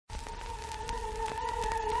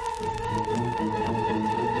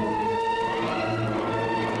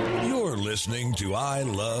You're listening to I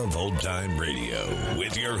Love Old Time Radio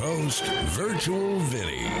with your host, Virtual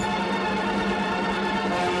Vinny.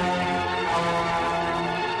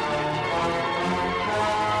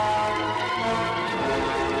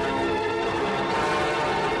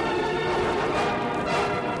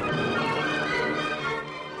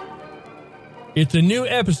 It's a new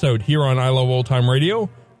episode here on I Love Old Time Radio.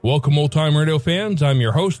 Welcome, Old Time Radio fans. I'm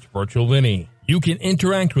your host, Virtual Vinny. You can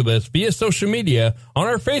interact with us via social media on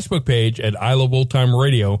our Facebook page at I Love Old Time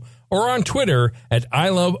Radio or on Twitter at I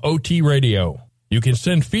Love OT Radio. You can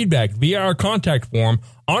send feedback via our contact form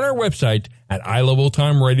on our website at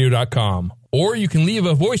iloveoldtimeradio.com, or you can leave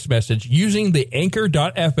a voice message using the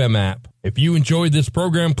Anchor.fm app. If you enjoyed this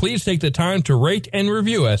program, please take the time to rate and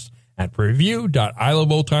review us at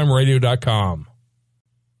review.iloveoldtimeradio.com.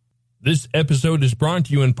 This episode is brought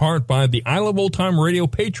to you in part by the I Love Old Time Radio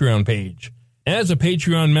Patreon page. As a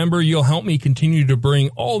Patreon member, you'll help me continue to bring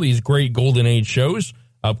all these great Golden Age shows,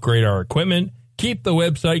 upgrade our equipment, keep the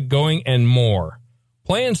website going, and more.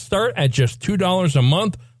 Plans start at just $2 a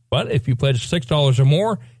month, but if you pledge $6 or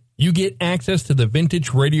more, you get access to the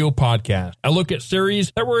Vintage Radio Podcast. I look at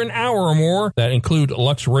series that were an hour or more that include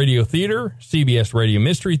Lux Radio Theater, CBS Radio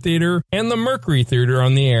Mystery Theater, and the Mercury Theater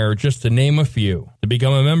on the Air, just to name a few. To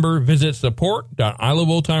become a member, visit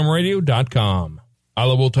support.iloveoldtimeradio.com. I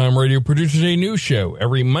Love Old Time Radio produces a new show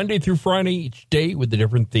every Monday through Friday, each day with a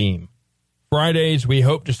different theme. Fridays, we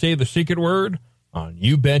hope to say the secret word on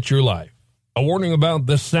You Bet Your Life. A warning about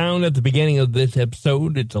the sound at the beginning of this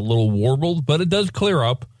episode. It's a little warbled, but it does clear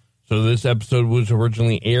up. So this episode was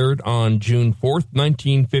originally aired on June 4th,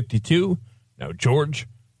 1952. Now, George,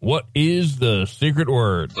 what is the secret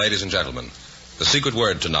word? Ladies and gentlemen, the secret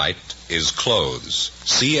word tonight is clothes.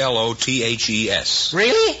 C-L-O-T-H-E-S.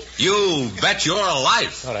 Really? You bet your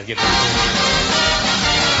life. Thought I'd get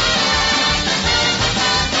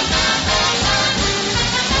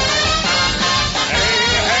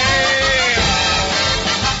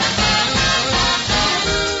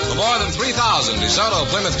The more than 3,000 DeSoto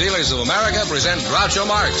Plymouth Dealers of America present Groucho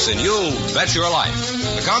Marx in You Bet Your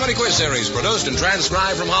Life, the comedy quiz series produced and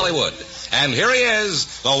transcribed from Hollywood. And here he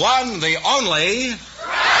is, the one, the only...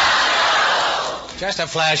 just a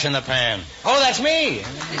flash in the pan. Oh, that's me.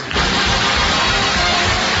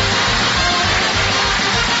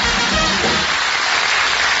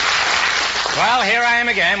 Well, here I am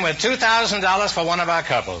again with $2,000 for one of our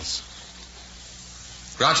couples.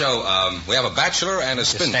 Groucho, we have a bachelor and a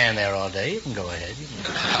Just spin... stand there all day. You can go ahead. You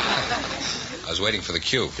can I was waiting for the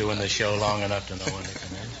cue. doing the show long enough to know when to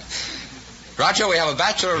come in. Groucho, we have a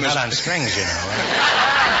bachelor and Not a... on strings, you know.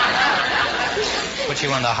 Put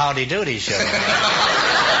you on the Howdy Doody show.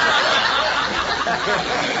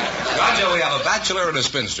 Groucho, we have a bachelor and a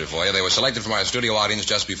spinster for you. They were selected from our studio audience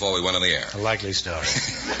just before we went on the air. A likely story.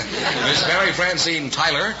 Miss Mary Francine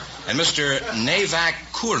Tyler and Mr. Navak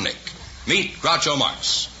Kurnik. Meet Groucho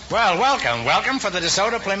Marx. Well, welcome for the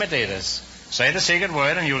DeSoto Plymouth Dealers. Say the secret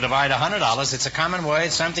word and you'll divide $100. It's a common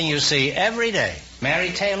word, something you see every day.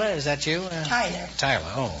 Mary Taylor, is that you? Tyler. Tyler,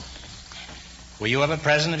 oh. Were you ever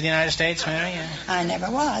president of the United States, Mary? I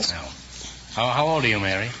never was. No. How old are you,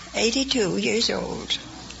 Mary? 82 years old.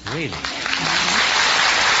 Really?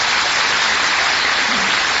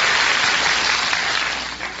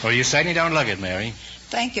 Well, you certainly don't look it, Mary.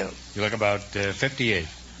 Thank you. You look about 58.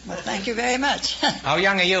 Well, thank you very much. How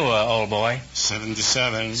young are you, old boy?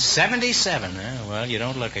 77. 77, huh? Well, you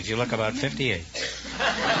don't look it. You look about 58.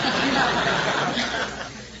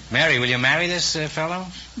 Mary, will you marry this fellow?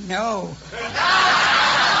 No.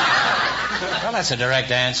 Well, that's a direct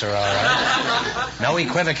answer, all right. No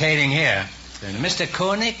equivocating here. And Mr.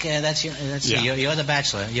 Kornick, you're the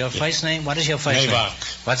bachelor. Your first name? What is your first name?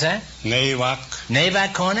 Navak. What's that? Navak.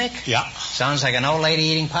 Navak Kornick? Yeah. Sounds like an old lady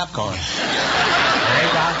eating popcorn.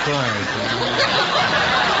 Navak Kornick.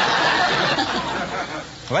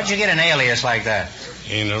 Why'd you get an alias like that?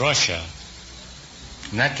 In Russia.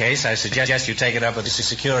 In that case, I suggest you take it up with the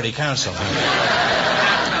Security Council.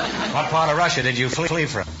 What part of Russia did you flee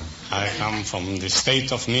from? I come from the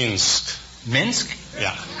state of Minsk. Minsk?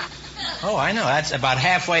 Yeah. Oh, I know. That's about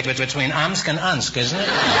halfway between Omsk and Unsk, isn't it?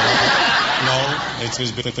 No, it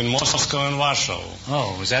is between Moscow and Warsaw.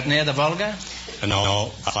 Oh, is that near the Volga?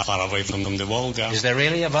 No, far away from the Volga. Is there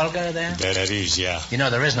really a Volga there? There is, yeah. You know,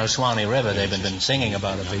 there is no Swanee River. They've been singing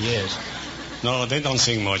about it for years. No, they don't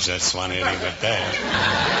sing much that Swanee River there.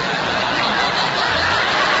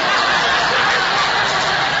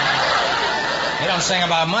 They don't sing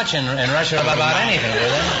about much in Russia about anything, do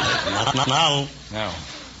they? Not now. No.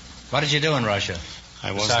 What did you do in Russia?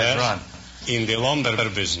 I was besides there. run? In the lumber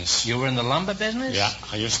business. You were in the lumber business? Yeah,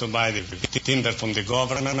 I used to buy the timber from the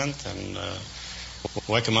government and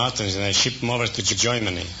work them out, and I ship them over to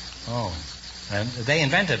Germany. Oh. And they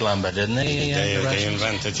invented lumber, didn't they? They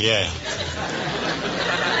invented, yeah.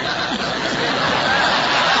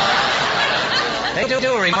 They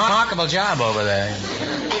do a remarkable job over there.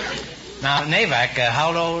 Now, Navac,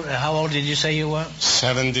 how old did you say you were?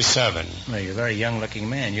 77. Well, you're a very young-looking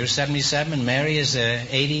man. You're 77, and Mary is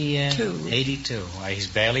 82. 82. Why, he's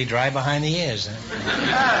barely dry behind the ears.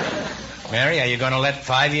 Huh? Mary, are you going to let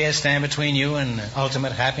 5 years stand between you and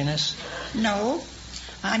ultimate happiness? No,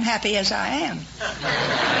 I'm happy as I am.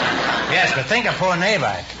 Yes, but think of poor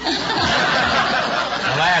Navac.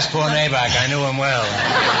 Alas, poor Navac, I knew him well.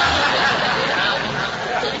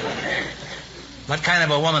 What kind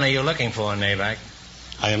of a woman are you looking for, Navac?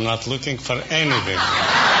 I am not looking for anything.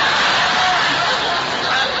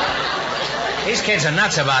 These kids are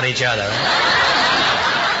nuts about each other.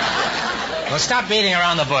 Well, stop beating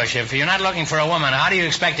around the bush. If you're not looking for a woman, how do you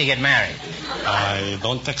expect to get married? I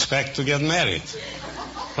don't expect to get married.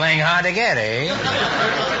 Playing hard to get, eh?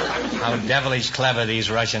 How devilish clever these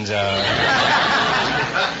Russians are.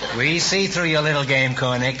 We see through your little game,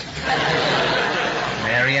 Koenig.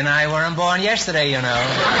 Mary and I weren't born yesterday, you know.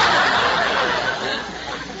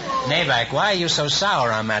 Navac, why are you so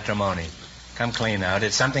sour on matrimony? Come clean now.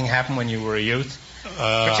 Did something happen when you were a youth?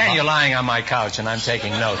 Pretend you're lying on my couch and I'm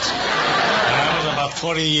taking notes. When I was about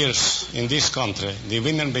 40 years in this country, the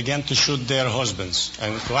women began to shoot their husbands,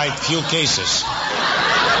 and quite few cases.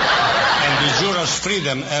 And the jurors freed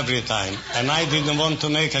them every time. And I didn't want to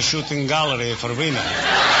make a shooting gallery for women.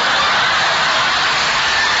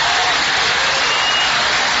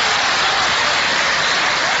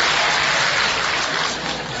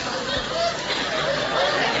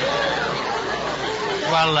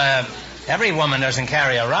 Well, every woman doesn't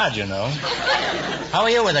carry a rod, you know. How are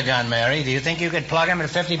you with a gun, Mary? Do you think you could plug him at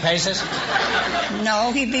 50 paces?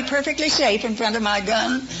 No, he'd be perfectly safe in front of my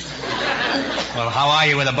gun. Well, how are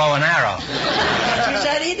you with a bow and arrow? Can't use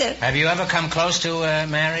that either. Have you ever come close to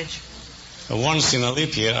marriage? Once in a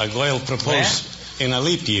leap year, a girl proposed. Where? In a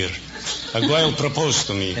leap year, a girl proposed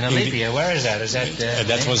to me. In a leap year? Where is that? Is that...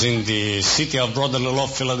 that was in the city of brotherly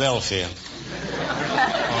love, Philadelphia. In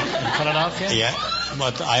Philadelphia? Yeah.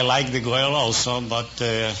 But I liked the girl also, but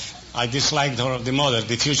I disliked her, the mother,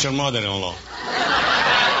 the future mother-in-law.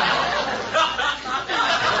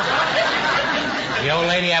 The old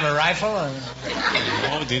lady have a rifle? Or?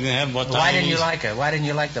 No, didn't have. But why didn't you like her? Why didn't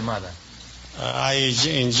you like the mother?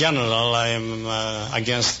 In general, I am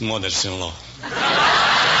against mothers-in-law.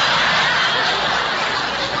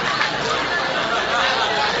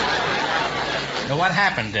 Well, what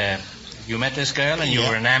happened? You met this girl and you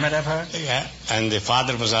were enamored of her? Yeah, and the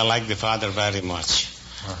father I liked the father very much.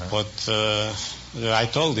 Uh-huh. But I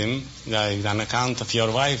told him that on account of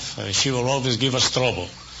your wife, she will always give us trouble.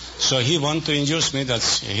 So he wanted to induce me that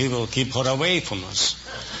he will keep her away from us.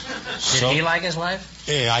 Did he like his wife?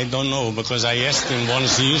 Yeah, I don't know, because I asked him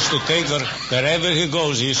once. He used to take her, wherever he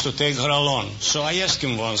goes, he used to take her alone. So I asked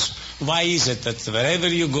him once, why is it that wherever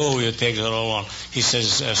you go, you take her alone? He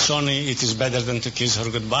says, Sonny, it is better than to kiss her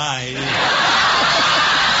goodbye.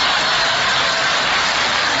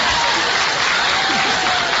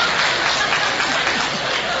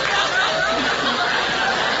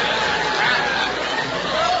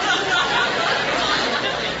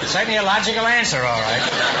 Certainly a logical answer, all right.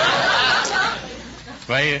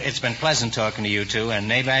 Well, it's been pleasant talking to you two,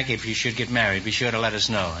 and Navac, if you should get married, be sure to let us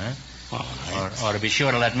know, huh? Or to be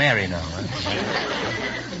sure to let Mary know, huh?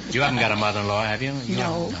 You haven't got a mother-in-law, have you?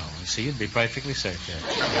 No. No. You see, you'd be perfectly safe there.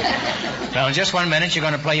 Well, in just 1 minute, you're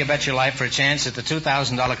going to play You Bet Your Life for a chance at the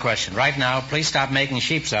 $2,000 question. Right now, please stop making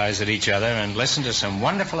sheep's eyes at each other and listen to some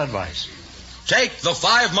wonderful advice. Take the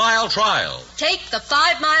 5-mile trial. Take the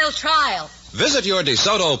 5-mile trial. Visit your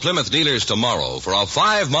DeSoto Plymouth dealers tomorrow for a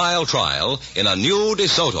 5-mile trial in a new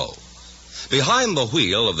DeSoto. Behind the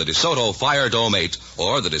wheel of the DeSoto Fire Dome 8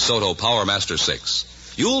 or the DeSoto PowerMaster 6,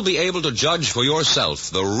 you'll be able to judge for yourself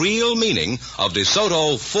the real meaning of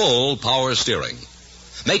DeSoto full power steering.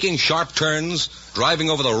 Making sharp turns, driving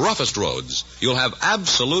over the roughest roads, you'll have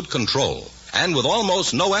absolute control, and with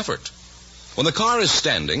almost no effort. When the car is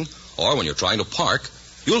standing, or when you're trying to park,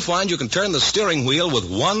 you'll find you can turn the steering wheel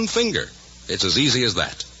with one finger. It's as easy as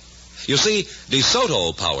that. You see,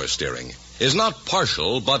 DeSoto power steering is not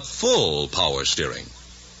partial, but full power steering.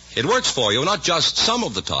 It works for you not just some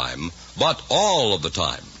of the time, but all of the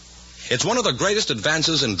time. It's one of the greatest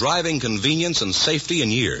advances in driving convenience and safety in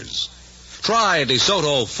years. Try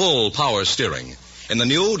DeSoto full power steering in the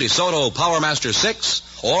new DeSoto PowerMaster 6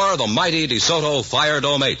 or the mighty DeSoto Fire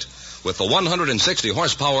Dome 8 with the 160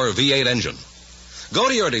 horsepower V8 engine. Go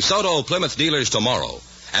to your DeSoto Plymouth dealers tomorrow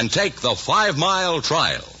and take the 5-mile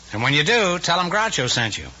trial. And when you do, tell them Groucho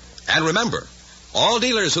sent you. And remember, all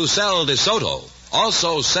dealers who sell DeSoto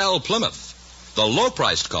also sell Plymouth, the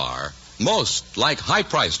low-priced car most like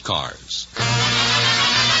high-priced cars.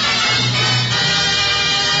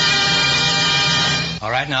 All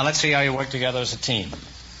right, now let's see how you work together as a team.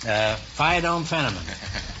 Fire Dome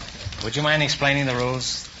Fenneman, would you mind explaining the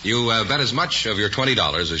rules? You bet as much of your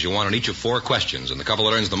 $20 as you want on each of 4 questions, and the couple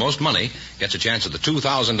that earns the most money gets a chance at the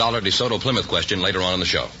 $2,000 DeSoto Plymouth question later on in the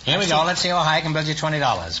show. Here we go. Let's see how high I can build you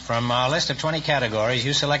 $20. From our list of 20 categories,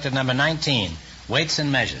 you selected number 19, weights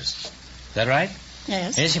and measures. Is that right?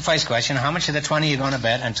 Yes. Here's your first question. How much of the 20 are you going to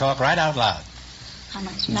bet? And talk right out loud. How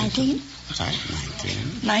much? 19? Sorry,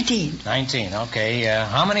 19. 19. 19, okay.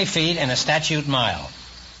 How many feet in a statute mile?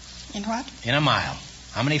 In what? In a mile.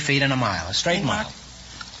 How many feet in a mile? A straight In mile. what?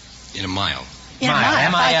 In a mile. In a Mile, mile.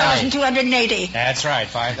 M-I-L-E. 5,280. That's right,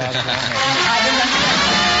 5,000.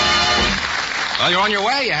 Well, you're on your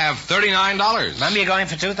way. You have $39. Remember, you're going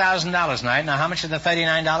for $2,000 tonight. Now, how much of the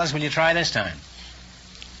 $39 will you try this time?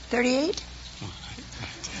 38?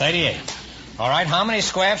 38. All right, how many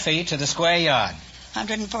square feet to the square yard?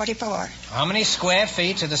 144. How many square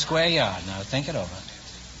feet to the square yard? Now, think it over.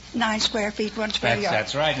 9 square feet, 1 square yard.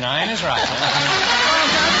 That's right, 9 is right.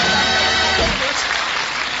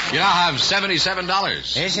 You now have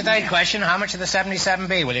 $77. Here's your third question. How much of the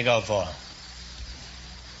 77B will you go for?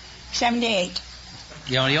 78.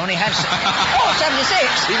 You only have... Oh,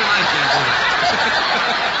 76. Even I can't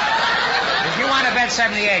do If you want to bet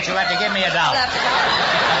 78, you'll have to give me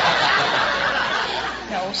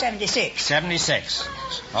 $1. No, 76. 76.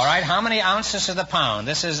 All right, how many ounces to the pound?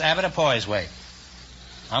 This is Avoirdupois weight.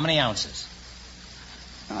 How many ounces?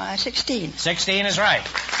 16. 16 is right.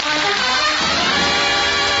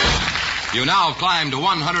 You now have climbed to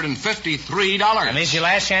 $153. And this is your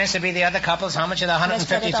last chance to be the other couples. How much of the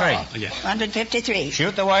 153? Yeah. 153.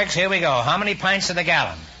 Shoot the works. Here we go. How many pints to the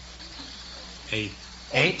gallon? 8.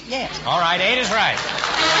 8? Yes. All right, 8 is right.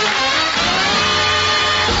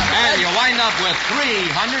 And you wind up with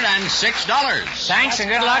 $306. Thanks and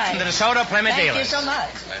good luck from the DeSoto Plymouth Thank dealers. you so much.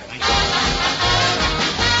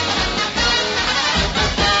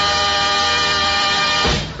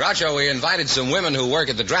 Groucho, we invited some women who work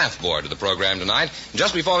at the draft board to the program tonight.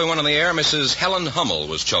 Just before we went on the air, Mrs. Helen Hummel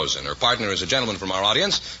was chosen. Her partner is a gentleman from our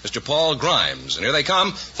audience, Mr. Paul Grimes. And here they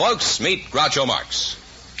come. Folks, meet Groucho Marx.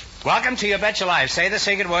 Welcome to Your Bet Your Life. Say the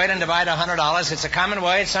secret word and divide $100. It's a common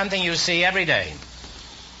word, something you see every day.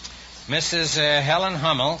 Mrs. Helen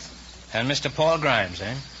Hummel and Mr. Paul Grimes,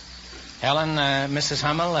 eh? Helen, Mrs.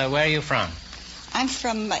 Hummel, where are you from? I'm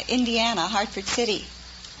from Indiana, Hartford City.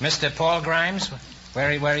 Mr. Paul Grimes, where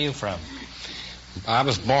are you from? I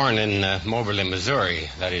was born in Moberly, Missouri.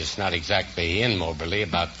 That is not exactly in Moberly,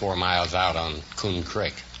 about 4 miles out on Coon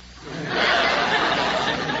Creek.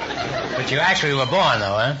 But you actually were born,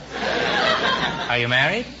 though, huh? Are you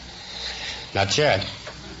married? Not yet.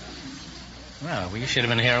 Well, you should have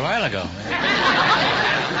been here a while ago.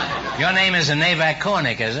 Your name is Navac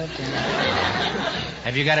Kornick, is it?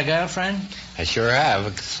 Have you got a girlfriend? I sure have.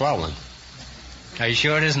 A swell one. Are you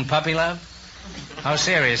sure it isn't puppy love? How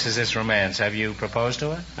serious is this romance? Have you proposed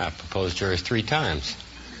to her? I proposed to her 3 times.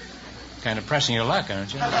 Kind of pressing your luck,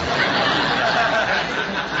 aren't you?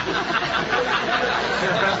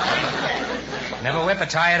 Never whip a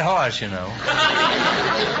tired horse, you know.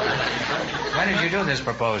 When did you do this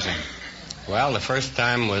proposing? Well, the first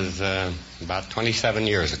time was about 27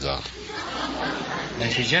 years ago.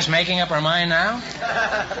 And she's just making up her mind now?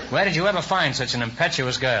 Where did you ever find such an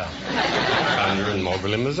impetuous girl? Found her in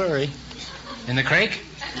Moberly, Missouri. In the creek?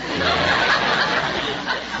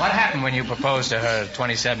 What happened when you proposed to her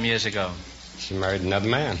 27 years ago? She married another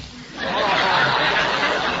man.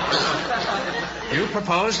 You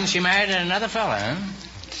proposed and she married another fella, huh?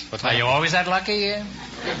 Are you always that lucky?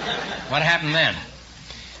 What happened then?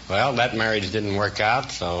 Well, that marriage didn't work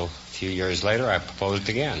out, so a few years later I proposed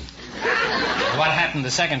again. What happened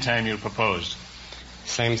the second time you proposed?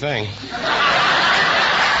 Same thing.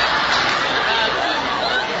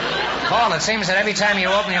 Paul, it seems that every time you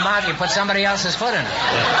open your mouth, you put somebody else's foot in it.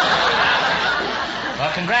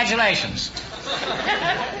 Well, congratulations.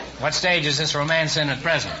 What stage is this romance in at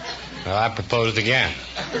present? Well, I proposed again.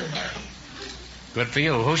 Good for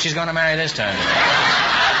you. Who's she's going to marry this time?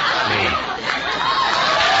 Me.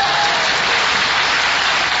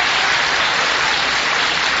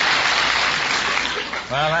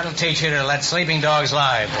 Well, that'll teach you to let sleeping dogs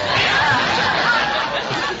lie, Paul.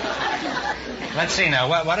 Let's see now.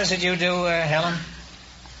 What is it you do, Helen?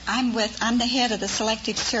 I'm the head of the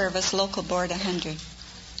Selective Service Local Board 100,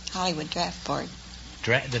 Hollywood Draft Board.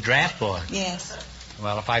 The draft board? Yes.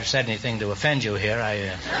 Well, if I've said anything to offend you here,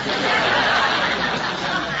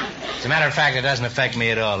 As a matter of fact, it doesn't affect me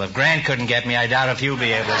at all. If Grant couldn't get me, I doubt if you'll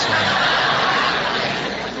be able to swing.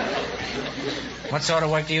 What sort of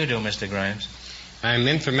work do you do, Mr. Grimes? I'm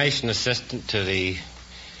information assistant to the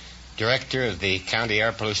director of the County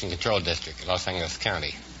Air Pollution Control District, Los Angeles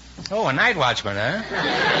County. Oh, a night watchman, huh?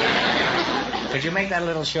 Could you make that a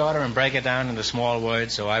little shorter and break it down into small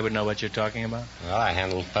words so I would know what you're talking about? Well, I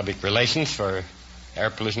handle public relations for Air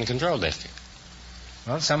Pollution Control District.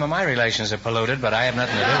 Well, some of my relations are polluted, but I have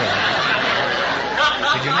nothing to do with it.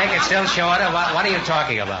 Could you make it still shorter? What are you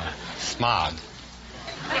talking about? Smog.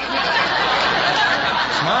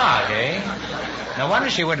 Smog, eh? No wonder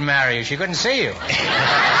she wouldn't marry you. She couldn't see you.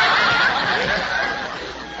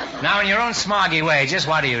 Now, in your own smoggy way, just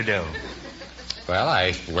what do you do? Well,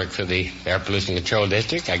 I work for the Air Pollution Control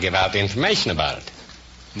District. I give out the information about it.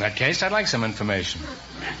 In that case, I'd like some information.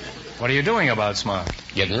 What are you doing about smog?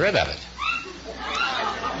 Getting rid of it.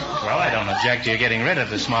 Well, I don't object to you getting rid of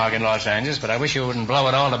the smog in Los Angeles, but I wish you wouldn't blow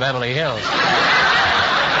it all to Beverly Hills.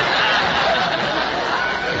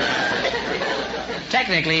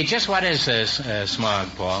 Technically, just what is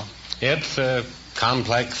smog, Paul? It's a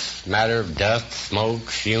complex matter of dust, smoke,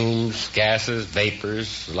 fumes, gases,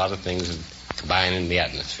 vapors, a lot of things that combine in the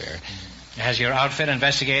atmosphere. Has your outfit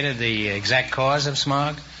investigated the exact cause of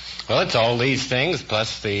smog? Well, it's all these things,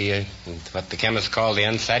 plus what the chemists call the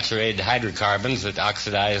unsaturated hydrocarbons that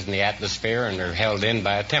oxidize in the atmosphere and are held in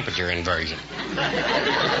by a temperature inversion.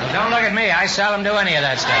 Well, don't look at me. I seldom do any of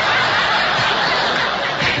that stuff.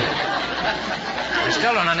 I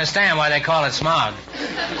still don't understand why they call it smog.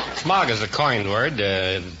 Smog is a coined word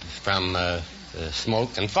from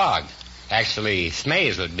smoke and fog. Actually,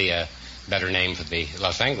 smaze would be a better name for the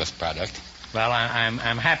Los Angeles product. Well,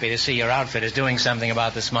 I'm happy to see your outfit is doing something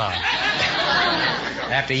about the smog.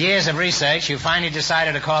 After years of research, you finally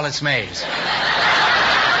decided to call it smaze.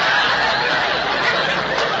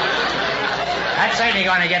 That's certainly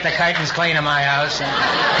going to get the curtains clean in my house.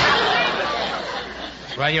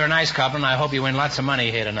 Well, you're a nice couple, and I hope you win lots of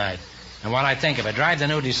money here tonight. And while I think of it, drive the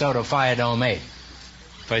new DeSoto Fire Dome 8.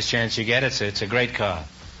 First chance you get, it's a great car.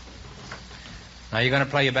 Now, you're going to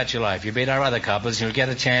play You Bet Your Life. You beat our other couples, you'll get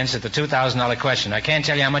a chance at the $2,000 question. I can't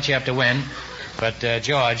tell you how much you have to win, but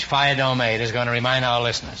George, Fire Dome 8 is going to remind our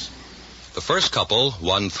listeners. The first couple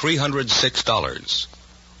won $306.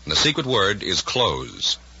 And the secret word is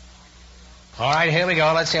close. All right, here we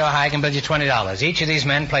go. Let's see how high I can bid you $20. Each of these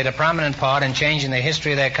men played a prominent part in changing the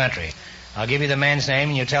history of their country. I'll give you the man's name,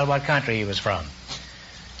 and you tell what country he was from.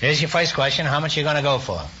 Here's your first question. How much are you going to go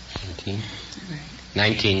for?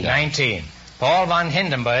 19. 19. Paul von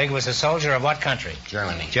Hindenburg was a soldier of what country?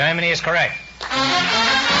 Germany. Germany is correct.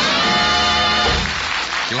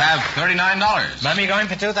 You have $39. Remember, you're going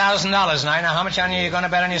for $2,000 tonight. Now, how much are you going to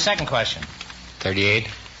bet on your second question? 38.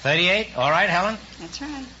 38? All right, Helen? That's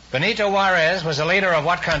right. Benito Juarez was the leader of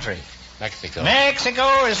what country? Mexico.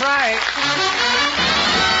 Mexico is right.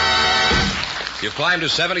 You've climbed to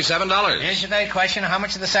 $77. Here's your third question. How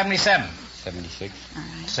much of the 77? 76. All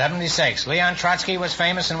right. 76. Leon Trotsky was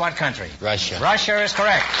famous in what country? Russia. Russia is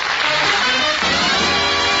correct.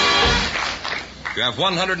 You have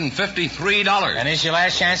 $153. And here's your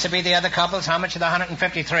last chance to beat the other couples. How much of the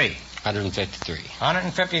 153? 153.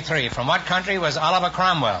 153. From what country was Oliver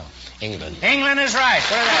Cromwell? England. England is right.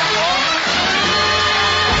 Put it there, Paul.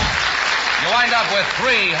 You wind up with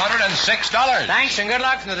 $306. Thanks and good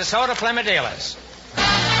luck from the DeSoto Plymouth dealers.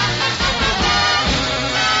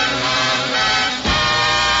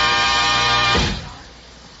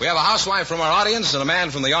 We have a housewife from our audience and a man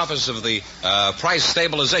from the office of the price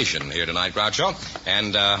stabilization here tonight, Groucho.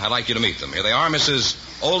 And I'd like you to meet them. Here they are, Mrs.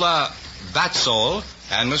 Ola Batsol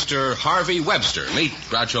and Mr. Harvey Webster. Meet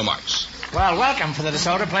Groucho Marx. Well, welcome to the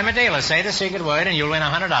DeSoto Plymouth dealers. Say the secret word and you'll win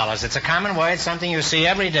 $100. It's a common word, something you see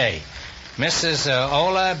every day. Mrs.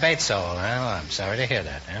 Ola Batesole. Well, I'm sorry to hear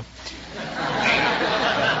that.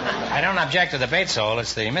 I don't object to the Batesole.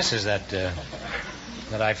 It's the Mrs.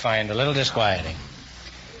 that I find a little disquieting.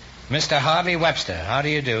 Mr. Harvey Webster, how do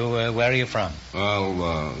you do? Where are you from?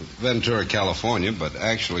 Well, Ventura, California, but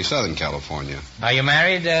actually Southern California. Are you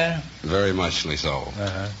married? Very muchly so.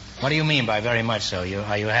 Uh-huh. What do you mean by very much so?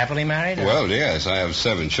 Are you happily married? Or? Well, yes, I have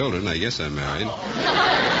 7 children. I guess I'm married.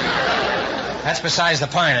 That's besides the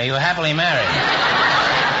point. Are you happily married?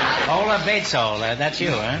 Ola Batesole, that's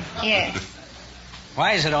you, huh? Yes.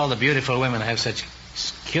 Why is it all the beautiful women have such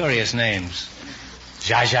curious names?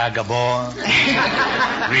 Zsa Zsa Gabor,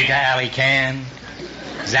 Rita Ali Khan,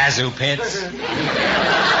 Zazu Pitts.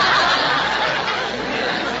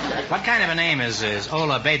 What kind of a name is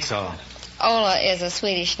Ola Batesall? Ola is a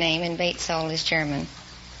Swedish name, and Batesall is German.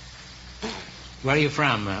 Where are you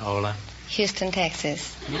from, Ola? Houston,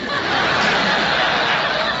 Texas.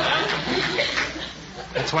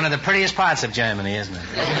 That's one of the prettiest parts of Germany, isn't it?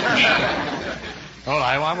 Ola,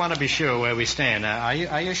 I want to be sure where we stand. Are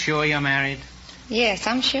you sure you're married? Yes,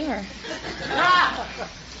 I'm sure.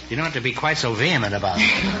 You don't have to be quite so vehement about it.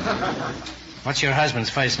 What's your husband's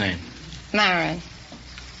first name? Myron.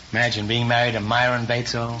 Imagine being married to Myron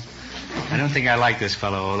Batesall. I don't think I like this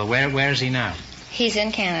fellow, Ola. Where is he now? He's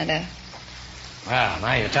in Canada. Wow,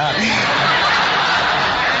 now you're talking.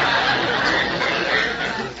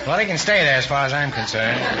 Well, he can stay there as far as I'm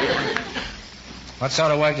concerned. What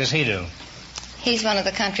sort of work does he do? He's one of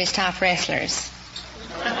the country's top wrestlers.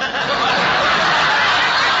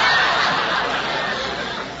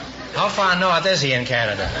 How far north is he in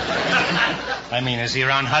Canada? I mean, is he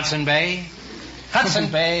around Hudson Bay? Hudson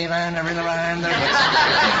Bay, ran the river, ran the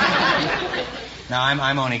river. No,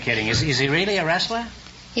 I'm only kidding. Is he really a wrestler?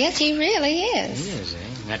 Yes, he really is. He is, eh?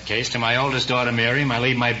 In that case, to my oldest daughter, Miriam, I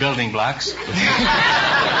leave my building blocks. And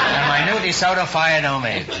my new DeSoto fire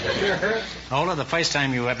homemade. Ola, the first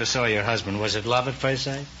time you ever saw your husband, was it love at first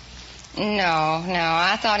sight? No.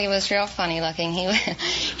 I thought he was real funny looking. He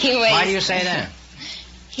weighs... Why do you say that?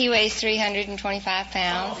 He weighs 325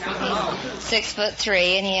 pounds. He's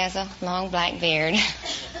 6'3", and he has a long black beard.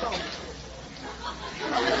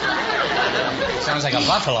 Sounds like a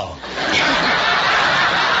buffalo.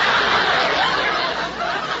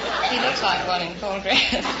 He looks like one in full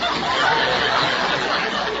dress.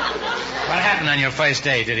 What happened on your first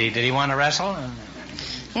day? Did he want to wrestle?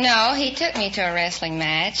 No, he took me to a wrestling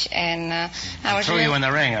match, and I was... Threw you in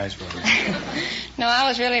the ring, I suppose. No, I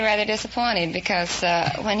was really rather disappointed because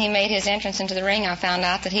when he made his entrance into the ring, I found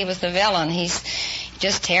out that he was the villain. He's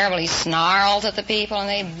just terrible. He snarls at the people, and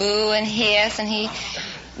they boo and hiss, and he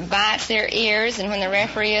bites their ears, and when the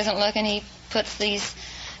referee isn't looking, he puts these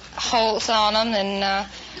holts on them and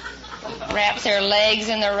wraps their legs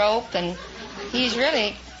in the rope, and he's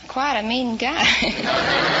really quite a mean guy.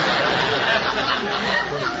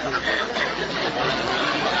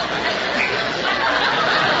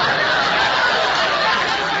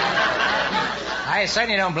 I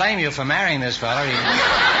certainly don't blame you for marrying this fellow.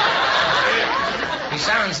 He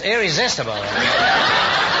sounds irresistible.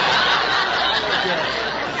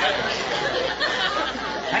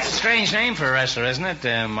 That's a strange name for a wrestler, isn't it?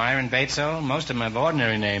 Myron Batesall. Most of them have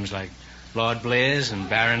ordinary names like Lord Blizz and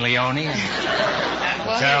Baron Leone and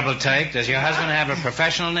Terrible Turk. Does your husband have a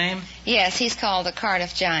professional name? Yes, he's called the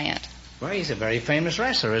Cardiff Giant. Well, he's a very famous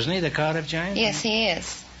wrestler, isn't he, the Cardiff Giant? Yes, he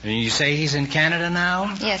is. And you say he's in Canada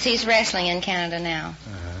now? Yes, he's wrestling in Canada now.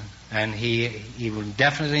 Uh-huh. And he will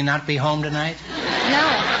definitely not be home tonight? No,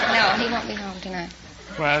 he won't be home tonight.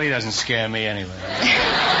 Well, he doesn't scare me anyway.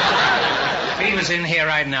 If he was in here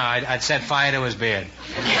right now, I'd set fire to his beard.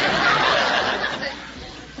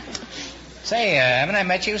 Say, haven't I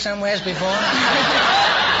met you somewheres before?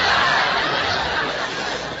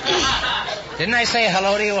 Didn't I say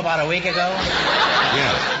hello to you about a week ago?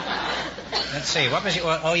 Yeah. Let's see, what was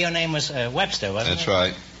your name was Webster, wasn't That's it?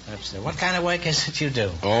 right. Webster. What kind of work is it you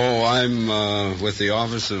do? Oh, I'm with the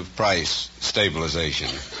Office of Price Stabilization.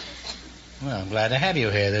 Well, I'm glad to have you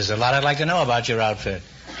here. There's a lot I'd like to know about your outfit.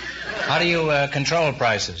 How do you control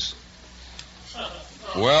prices?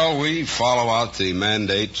 Well, we follow out the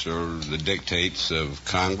mandates or the dictates of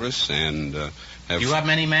Congress and Do you have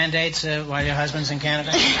many mandates while your husband's in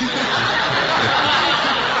Canada?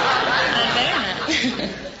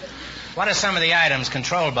 What are some of the items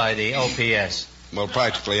controlled by the OPS? Well,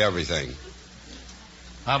 practically everything.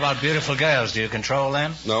 How about beautiful girls? Do you control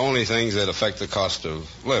them? The only things that affect the cost of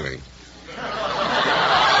living.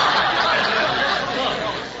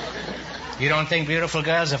 You don't think beautiful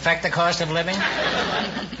girls affect the cost of living?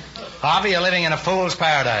 Harvey, you're living in a fool's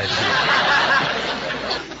paradise.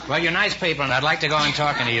 Well, you're nice people, and I'd like to go on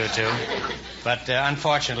talking to you two. But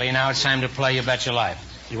unfortunately, now it's time to play You Bet Your Life.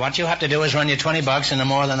 What you have to do is run your $20 into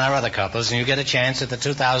more than our other couples, and you get a chance at the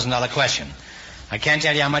 $2,000 question. I can't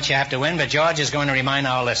tell you how much you have to win, but George is going to remind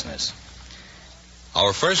our listeners.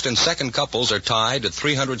 Our first and second couples are tied at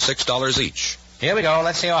 $306 each. Here we go.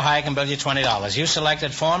 Let's see how high I can build you $20. You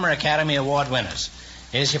selected former Academy Award winners.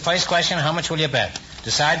 Here's your first question. How much will you bet?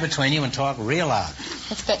 Decide between you and talk real loud.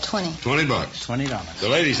 Let's bet 20. $20. $20. The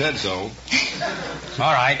lady said so.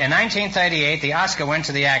 All right. In 1938, the Oscar went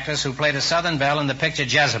to the actress who played a Southern belle in the picture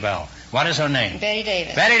Jezebel. What is her name? Betty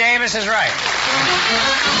Davis. Betty Davis is right.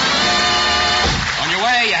 How your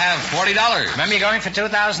way, you have $40. Remember, you're going for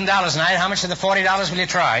 $2,000 tonight. How much of the $40 will you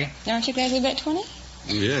try? Aren't you glad we bet 20?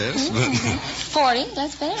 Yes. 40,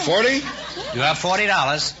 that's better. 40? You have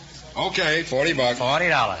 $40. Okay, $40.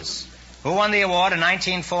 $40. Who won the award in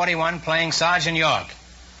 1941 playing Sergeant York?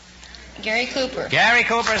 Gary Cooper. Gary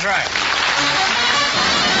Cooper's right.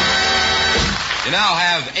 You now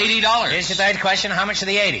have $80. Here's your third question. How much of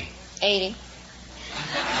the 80? 80.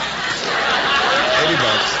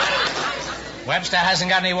 $80. Webster hasn't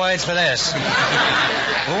got any words for this.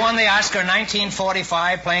 Who won the Oscar in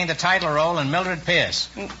 1945 playing the title role in Mildred Pierce?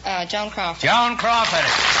 Joan Crawford. Joan Crawford.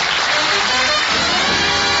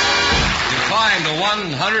 You climbed to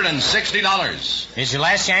 $160. Here's your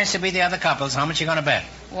last chance to beat the other couples. How much are you going to bet?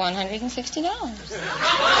 $160.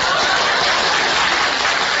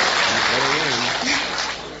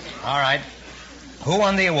 All right. Who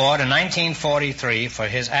won the award in 1943 for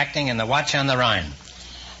his acting in The Watch on the Rhine?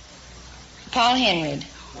 Paul Henry.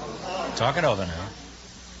 Talk it over now.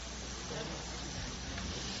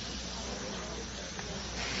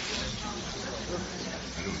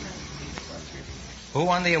 Who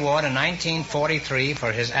won the award in 1943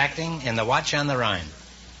 for his acting in The Watch on the Rhine?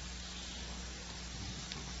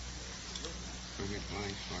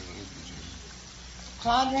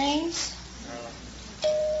 Claude Rains.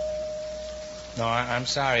 No, I'm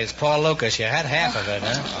sorry. It's Paul Lucas. You had half of it,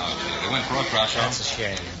 huh? They went for a crush. That's a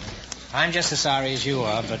shame. I'm just as sorry as you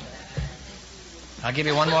are, but I'll give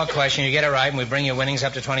you one more question. You get it right, and we bring your winnings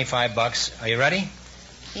up to $25. Are you ready?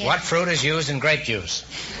 Yes. What fruit is used in grape juice?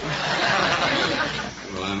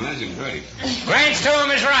 Well, I imagine grape. Grant's to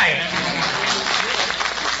him is right.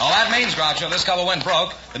 All that means, Groucho, this couple went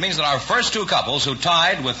broke. It means that our first two couples who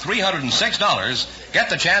tied with $306 get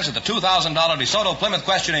the chance at the $2,000 DeSoto Plymouth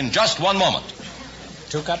question in just one moment.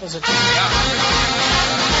 Two couples of two?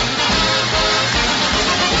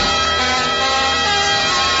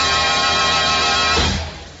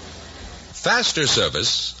 Faster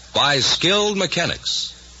service by skilled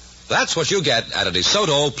mechanics. That's what you get at a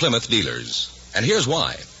DeSoto Plymouth dealers. And here's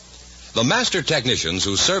why. The master technicians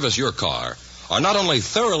who service your car are not only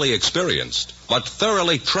thoroughly experienced, but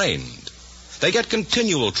thoroughly trained. They get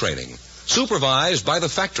continual training, supervised by the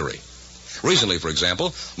factory. Recently, for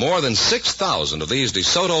example, more than 6,000 of these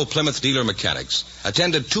DeSoto Plymouth dealer mechanics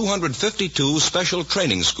attended 252 special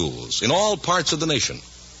training schools in all parts of the nation.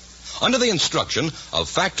 Under the instruction of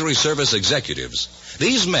factory service executives,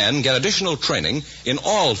 these men get additional training in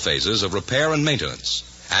all phases of repair and maintenance,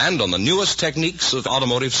 and on the newest techniques of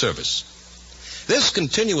automotive service. This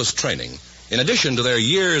continuous training, in addition to their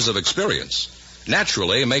years of experience,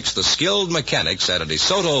 naturally makes the skilled mechanics at a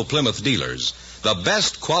DeSoto Plymouth dealers the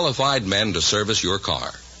best qualified men to service your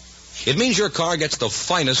car. It means your car gets the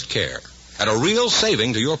finest care at a real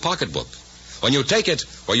saving to your pocketbook when you take it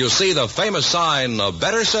where you see the famous sign of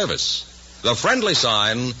better service, the friendly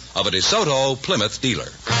sign of a DeSoto Plymouth dealer.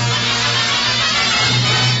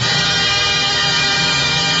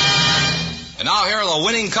 And now here are the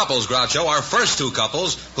winning couples, Groucho, our first two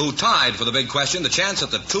couples who tied for the big question, the chance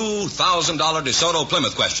at the $2,000 DeSoto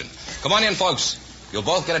Plymouth question. Come on in, folks. You'll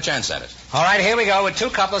both get a chance at it. All right, here we go with two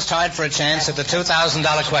couples tied for a chance at the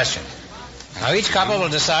 $2,000 question. Now, each couple will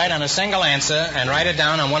decide on a single answer and write it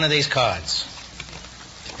down on one of these cards.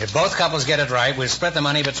 If both couples get it right, we'll split the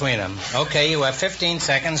money between them. Okay, you have 15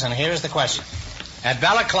 seconds, and here's the question. At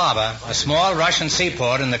Balaclava, a small Russian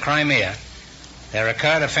seaport in the Crimea, there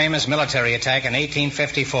occurred a famous military attack in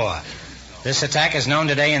 1854. This attack is known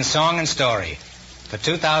today in song and story. For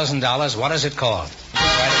 $2,000, what is it called? Write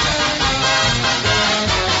it down.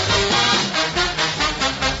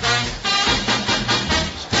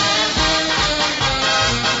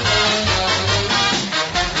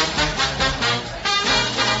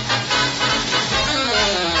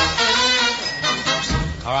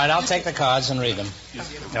 All right, I'll take the cards and read them.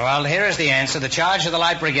 Well, here is the answer. The charge of the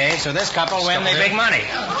Light Brigade, so this couple win the big money.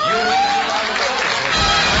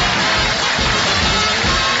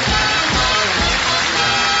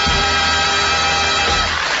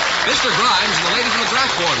 Mr. Grimes and the lady from the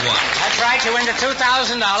draft board won. That's right. You win the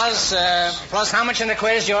 $2,000. Plus how much in the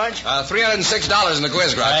quiz, George? $306 in the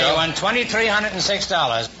quiz, Groucho. You won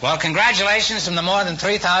 $2,306. Well, congratulations from the more than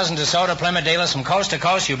 3,000 DeSoto Plymouth dealers from coast to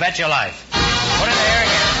coast. You bet your life. Put it there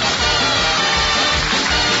again.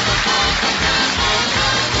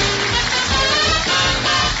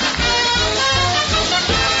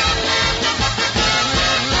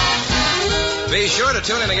 Be sure to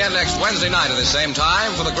tune in again next Wednesday night at the same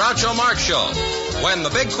time for the Groucho Marx Show, when the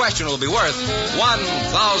big question will be worth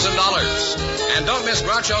 $1,000. And don't miss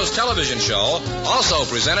Groucho's television show, also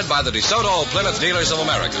presented by the DeSoto Plymouth Dealers of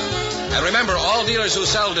America. And remember, all dealers who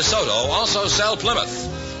sell DeSoto also sell Plymouth.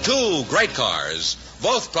 2 great cars,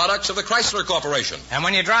 both products of the Chrysler Corporation. And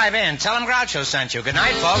when you drive in, tell them Groucho sent you. Good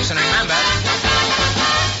night, folks, and remember,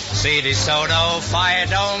 see DeSoto fire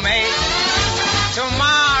don't make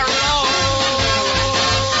tomorrow.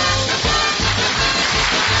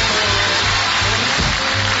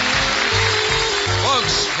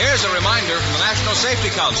 Folks, here's a reminder from the National Safety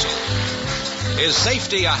Council. Is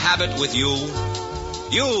safety a habit with you?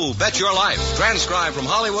 You Bet Your Life, transcribed from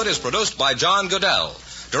Hollywood, is produced by John Goodell.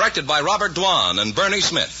 Directed by Robert Dwan and Bernie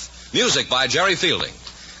Smith. Music by Jerry Fielding.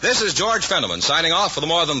 This is George Fenneman signing off for the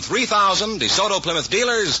more than 3,000 DeSoto Plymouth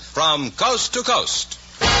dealers from coast to coast.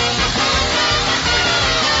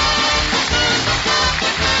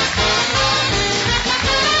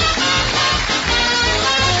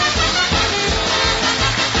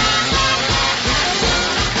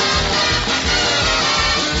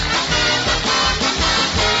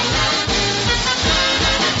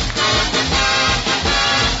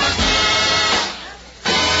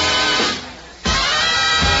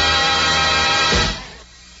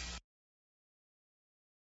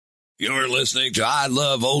 You're listening to I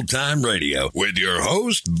Love Old Time Radio with your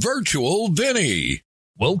host, Virtual Vinny.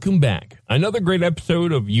 Welcome back. Another great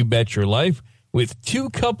episode of You Bet Your Life with 2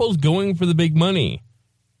 couples going for the big money.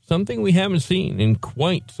 Something we haven't seen in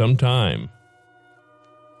quite some time.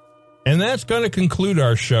 And that's going to conclude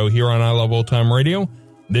our show here on I Love Old Time Radio.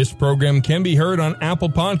 This program can be heard on Apple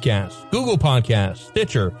Podcasts, Google Podcasts,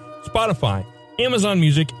 Stitcher, Spotify, Amazon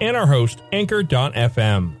Music, and our host,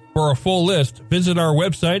 Anchor.fm. For a full list, visit our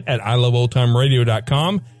website at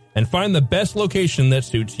iloveoldtimeradio.com and find the best location that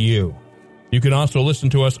suits you. You can also listen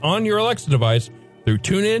to us on your Alexa device through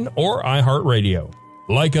TuneIn or iHeartRadio.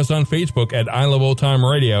 Like us on Facebook at I Love Old Time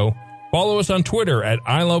Radio. Follow us on Twitter at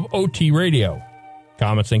I Love OT Radio.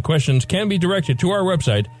 Comments and questions can be directed to our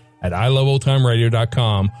website at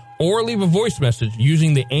iloveoldtimeradio.com or leave a voice message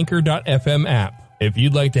using the Anchor.fm app. If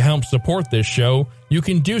you'd like to help support this show, you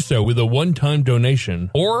can do so with a one-time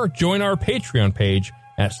donation or join our Patreon page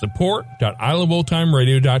at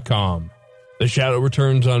support.iloveoldtimeradio.com. The Shadow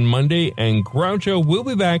returns on Monday, and Groucho will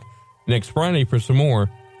be back next Friday for some more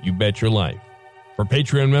You Bet Your Life. For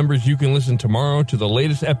Patreon members, you can listen tomorrow to the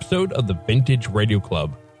latest episode of the Vintage Radio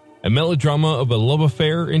Club, a melodrama of a love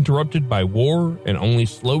affair interrupted by war and only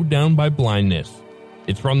slowed down by blindness.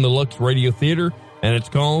 It's from the Lux Radio Theater, and it's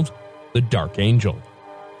called The Dark Angel.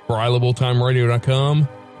 For iloveoldtimeradio.com,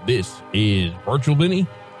 this is Virtual Vinny,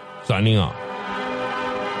 signing off.